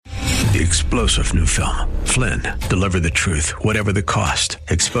the explosive new film, Flynn, Deliver the Truth, Whatever the Cost,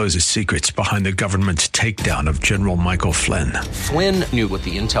 exposes secrets behind the government's takedown of General Michael Flynn. Flynn knew what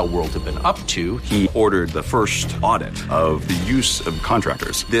the intel world had been up to. He ordered the first audit of the use of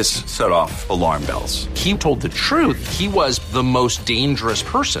contractors. This set off alarm bells. He told the truth. He was the most dangerous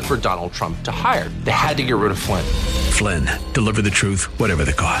person for Donald Trump to hire. They had to get rid of Flynn. Flynn, Deliver the Truth, Whatever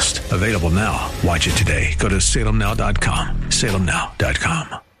the Cost. Available now. Watch it today. Go to salemnow.com.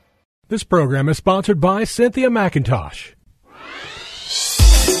 salemnow.com. This program is sponsored by Cynthia McIntosh.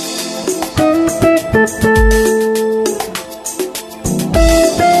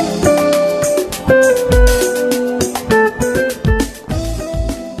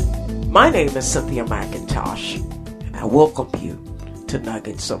 My name is Cynthia McIntosh, and I welcome you to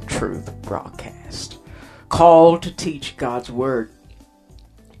Nuggets of Truth broadcast, called to teach God's Word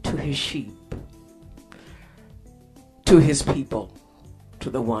to His sheep, to His people, to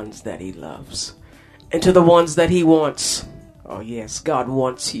the ones that He loves, and to the ones that He wants. Oh yes, God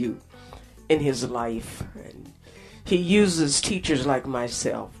wants you in His life, and He uses teachers like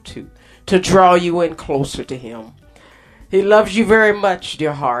myself to draw you in closer to Him. He loves you very much,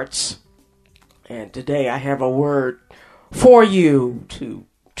 dear hearts, and today I have a word for you to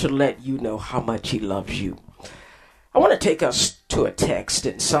let you know how much He loves you. I want to take us to a text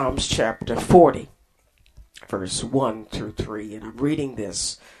in Psalms chapter 40. Verse 1 through 3, and I'm reading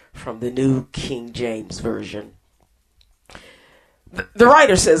this from the New King James Version. The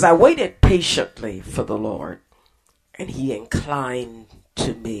writer says, I waited patiently for the Lord, and He inclined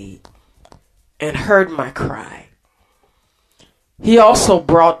to me and heard my cry. He also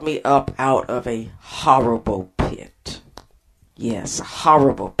brought me up out of a horrible pit. Yes, a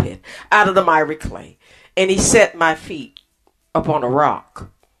horrible pit, out of the miry clay. And He set my feet upon a rock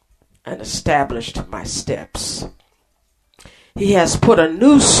and established my steps. He has put a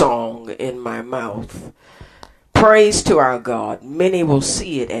new song in my mouth. Praise to our God. Many will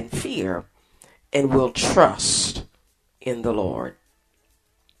see it and fear and will trust in the Lord.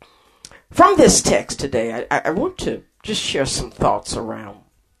 From this text today, I want to just share some thoughts around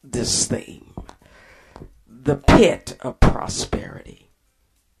this theme. The pit of prosperity.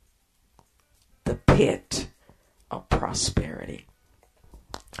 The pit of prosperity.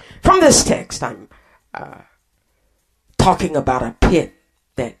 From this text, I'm talking about a pit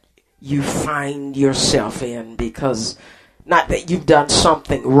that you find yourself in because, not that you've done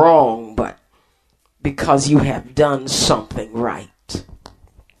something wrong, but because you have done something right.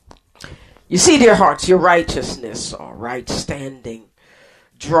 You see, dear hearts, your righteousness or right standing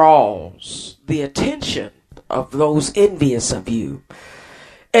draws the attention of those envious of you.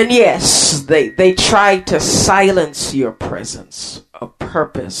 And yes, they try to silence your presence of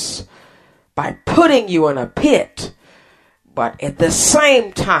purpose by putting you in a pit, but at the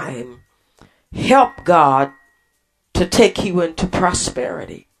same time, help God to take you into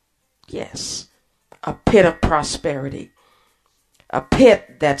prosperity. Yes, a pit of prosperity. A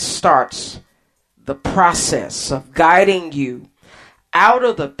pit that starts the process of guiding you out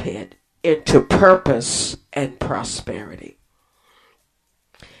of the pit into purpose and prosperity.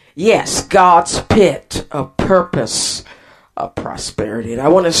 Yes, God's pit of purpose of prosperity. And I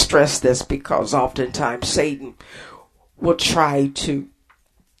want to stress this because oftentimes Satan will try to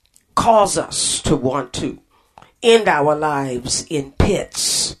cause us to want to end our lives in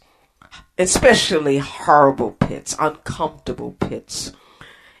pits, especially horrible pits, uncomfortable pits,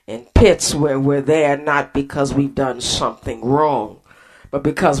 and pits where we're there not because we've done something wrong, but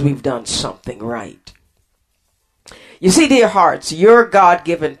because we've done something right. You see, dear hearts, your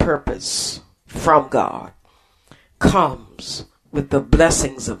God-given purpose from God comes with the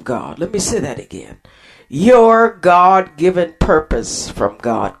blessings of God. Let me say that again. Your God-given purpose from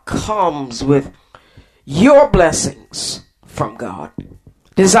God comes with your blessings from God,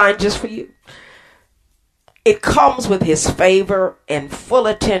 designed just for you. It comes with His favor and full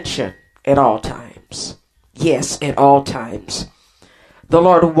attention at all times. Yes, at all times. The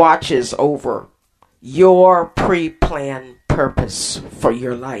Lord watches over your pre-planned purpose for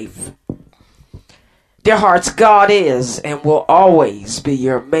your life. Dear hearts, God is and will always be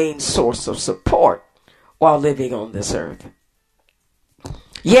your main source of support while living on this earth.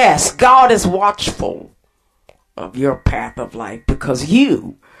 Yes, God is watchful of your path of life because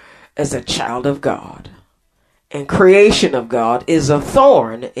you, as a child of God and creation of God, is a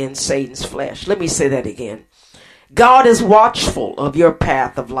thorn in Satan's flesh. Let me say that again. God is watchful of your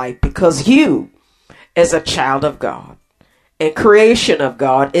path of life because you, as a child of God and creation of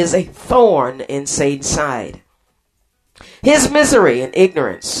God, is a thorn in Satan's side. His misery and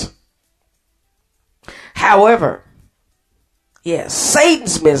ignorance, however, Yes,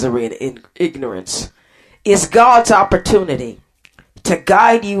 Satan's misery and ignorance is God's opportunity to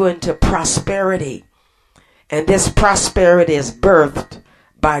guide you into prosperity. And this prosperity is birthed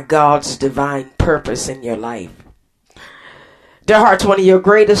by God's divine purpose in your life. Dear hearts, one of your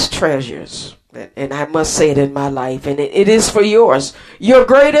greatest treasures, and I must say it in my life, and it is for yours. Your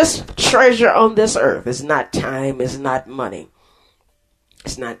greatest treasure on this earth is not time, is not money.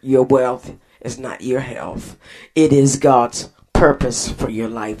 It's not your wealth, it's not your health. It is God's purpose for your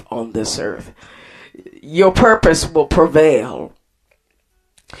life on this earth. Your purpose will prevail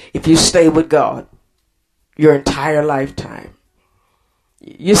if you stay with God your entire lifetime.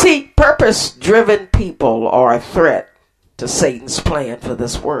 You see, purpose-driven people are a threat to Satan's plan for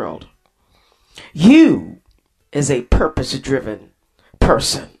this world. You, as a purpose-driven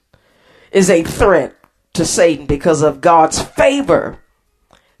person, is a threat to Satan because of God's favor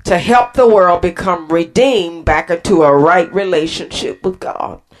to help the world become redeemed back into a right relationship with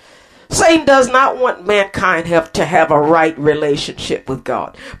God. Satan does not want mankind to have a right relationship with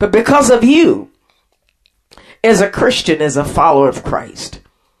God. But because of you, as a Christian, as a follower of Christ,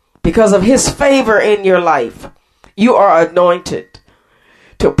 because of his favor in your life, you are anointed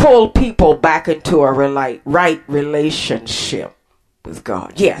to pull people back into a right relationship with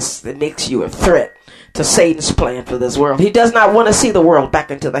God. Yes, that makes you a threat to Satan's plan for this world. He does not want to see the world back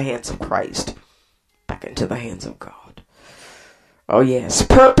into the hands of Christ, back into the hands of God. Oh yes,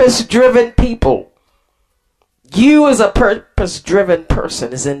 purpose-driven people. You as a purpose-driven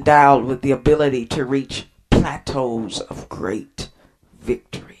person is endowed with the ability to reach plateaus of great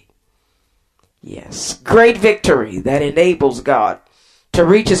victory. Yes, great victory that enables God to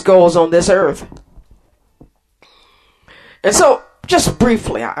reach his goals on this earth. And so, just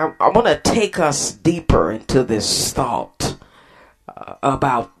briefly, I want to take us deeper into this thought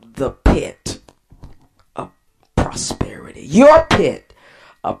about the pit of prosperity. Your pit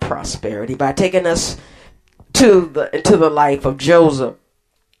of prosperity, by taking us into the life of Joseph,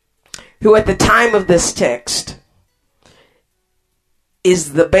 who at the time of this text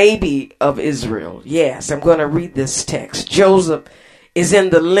is the baby of Israel. Yes, I'm going to read this text. Joseph is in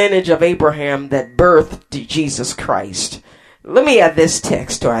the lineage of Abraham that birthed Jesus Christ. Let me add this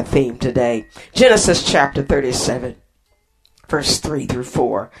text to our theme today. Genesis chapter 37, verse 3 through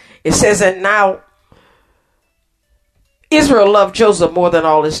 4. It says, "And now Israel loved Joseph more than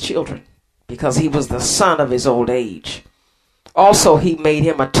all his children, because he was the son of his old age. Also he made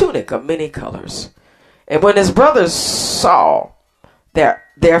him a tunic of many colors. And when his brothers saw that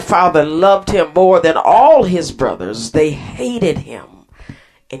their father loved him more than all his brothers, they hated him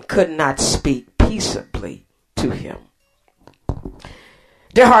and could not speak peaceably to him."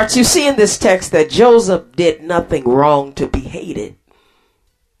 Dear hearts, you see in this text that Joseph did nothing wrong to be hated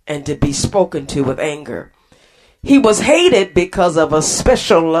and to be spoken to with anger. He was hated because of a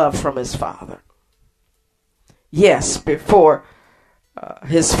special love from his father. Yes, before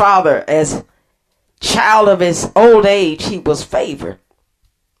his father, as child of his old age, he was favored.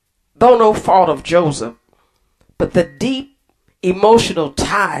 Though no fault of Joseph, but the deep emotional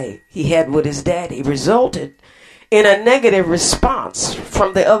tie he had with his daddy resulted in a negative response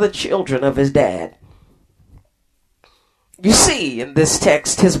from the other children of his dad. You see, in this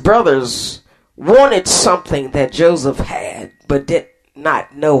text, his brothers wanted something that Joseph had, but did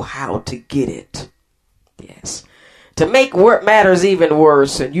not know how to get it. Yes. To make matters even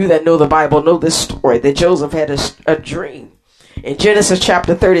worse, and you that know the Bible know this story, that Joseph had a dream. In Genesis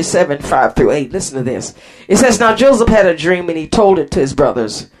chapter 37, 5 through 8, listen to this. It says, "Now Joseph had a dream, and he told it to his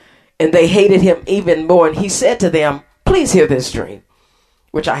brothers, and they hated him even more. And he said to them, 'Please hear this dream,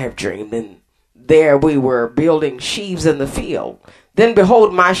 which I have dreamed. And there we were building sheaves in the field. Then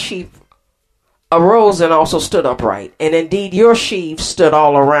behold, my sheaf arose and also stood upright. And indeed your sheaves stood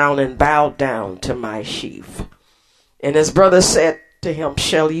all around and bowed down to my sheaf.' And his brothers said to him,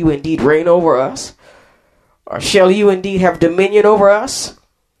 'Shall you indeed reign over us? Or shall you indeed have dominion over us?'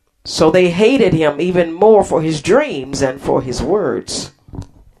 So they hated him even more for his dreams and for his words."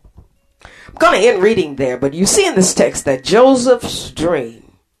 I'm going to end reading there, but you see in this text that Joseph's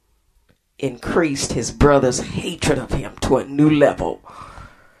dream increased his brothers' hatred of him to a new level.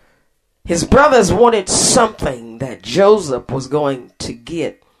 His brothers wanted something that Joseph was going to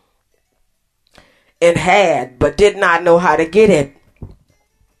get and had, but did not know how to get it.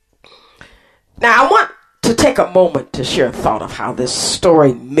 Now, I want to take a moment to share a thought of how this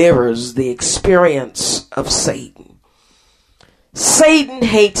story mirrors the experience of Satan. Satan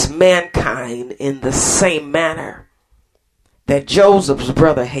hates mankind in the same manner that Joseph's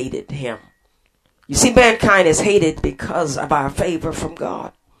brother hated him. You see, mankind is hated because of our favor from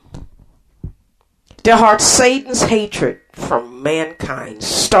God. Dear hearts, Satan's hatred from mankind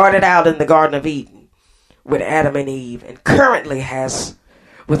started out in the Garden of Eden with Adam and Eve and currently has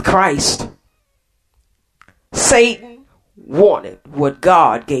with Christ. Satan wanted what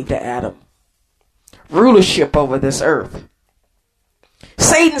God gave to Adam: rulership over this earth.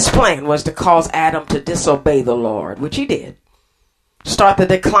 Satan's plan was to cause Adam to disobey the Lord, which he did. Start the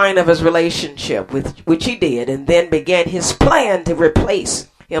decline of his relationship, which he did, and then began his plan to replace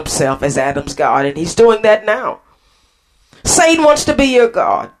himself as Adam's God, and he's doing that now. Satan wants to be your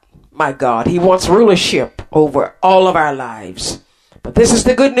God, my God. He wants rulership over all of our lives. But this is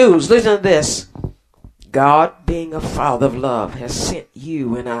the good news. Listen to this. God, being a Father of love, has sent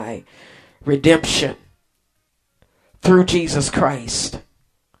you and I redemption through Jesus Christ.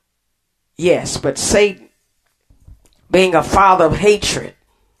 Yes, but Satan, being a father of hatred,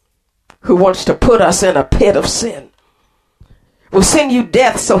 who wants to put us in a pit of sin, will send you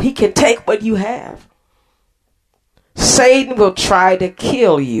death so he can take what you have. Satan will try to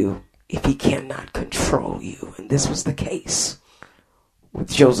kill you if he cannot control you. And this was the case with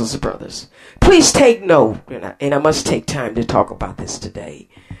Joseph's brothers. Please take note, and I must take time to talk about this today,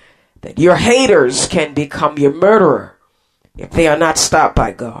 that your haters can become your murderer if they are not stopped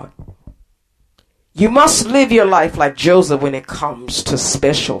by God. You must live your life like Joseph when it comes to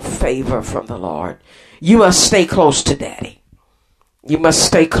special favor from the Lord. You must stay close to Daddy. You must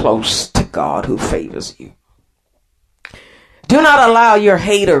stay close to God who favors you. Do not allow your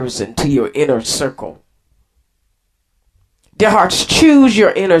haters into your inner circle. Dear hearts, choose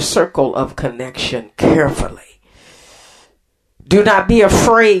your inner circle of connection carefully. Do not be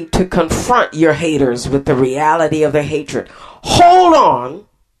afraid to confront your haters with the reality of their hatred. Hold on,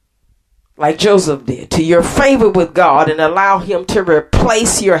 like Joseph did, to your favor with God and allow him to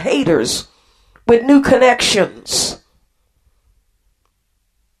replace your haters with new connections.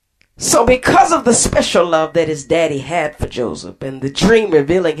 So because of the special love that his daddy had for Joseph and the dream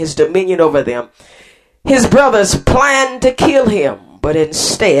revealing his dominion over them, his brothers planned to kill him, but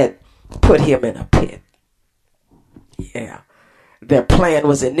instead put him in a pit. Yeah, their plan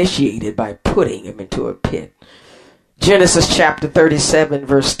was initiated by putting him into a pit. Genesis chapter 37,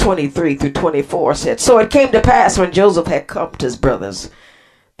 verse 23 through 24 said, So it came to pass when Joseph had come to his brothers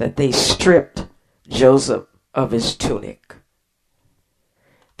that they stripped Joseph of his tunic,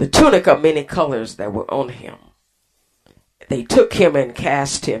 the tunic of many colors that were on him. They took him and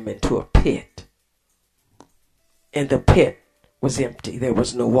cast him into a pit. And the pit was empty. There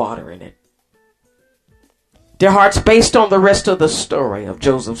was no water in it. Dear hearts, based on the rest of the story of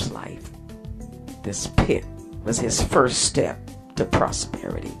Joseph's life, this pit was his first step to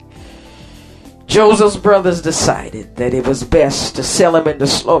prosperity. Joseph's brothers decided that it was best to sell him into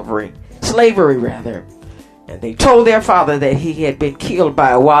slavery, and they told their father that he had been killed by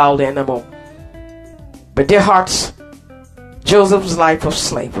a wild animal. But dear hearts, Joseph's life of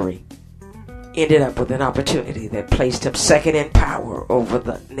slavery ended up with an opportunity that placed him second in power over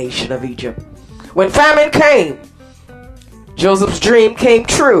the nation of Egypt. When famine came, Joseph's dream came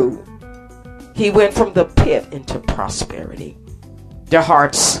true. He went from the pit into prosperity. Dear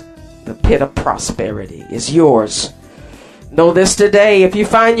hearts, the pit of prosperity is yours. Know this today: if you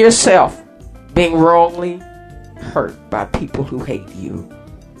find yourself being wrongly hurt by people who hate you,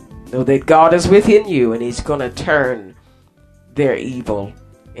 know that God is within you and he's going to turn their evil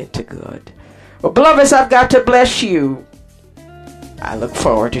into good. Well, beloveds, I've got to bless you. I look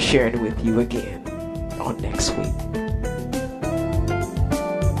forward to sharing with you again on next week.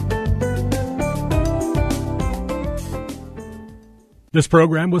 This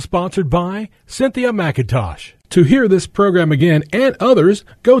program was sponsored by Cynthia McIntosh. To hear this program again and others,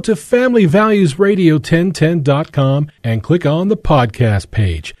 go to FamilyValuesRadio1010.com and click on the podcast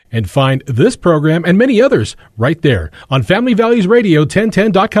page and find this program and many others right there on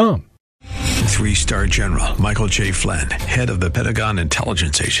FamilyValuesRadio1010.com. 3-star General Michael J. Flynn, head of the Pentagon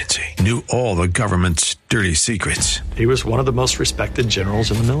Intelligence Agency, knew all the government's dirty secrets. He was one of the most respected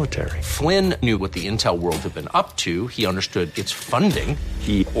generals in the military. Flynn knew what the intel world had been up to. He understood its funding.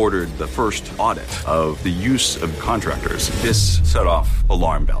 He ordered the first audit of the use of contractors. This set off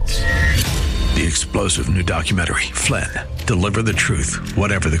alarm bells. The explosive new documentary, Flynn, Deliver the Truth,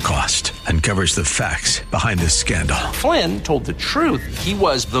 Whatever the Cost, uncovers the facts behind this scandal. Flynn told the truth. He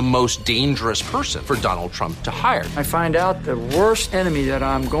was the most dangerous person for Donald Trump to hire. I find out the worst enemy that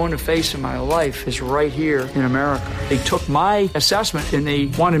I'm going to face in my life is right here in America. They took my assessment and they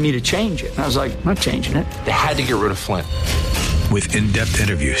wanted me to change it. And I was like, I'm not changing it. They had to get rid of Flynn. With in-depth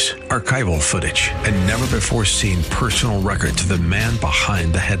interviews, archival footage, and never-before-seen personal records of the man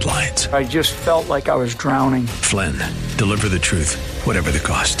behind the headlines. I just felt like I was drowning. Flynn, deliver the truth, whatever the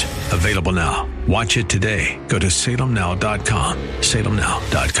cost. Available now. Watch it today. Go to salemnow.com.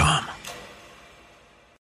 salemnow.com.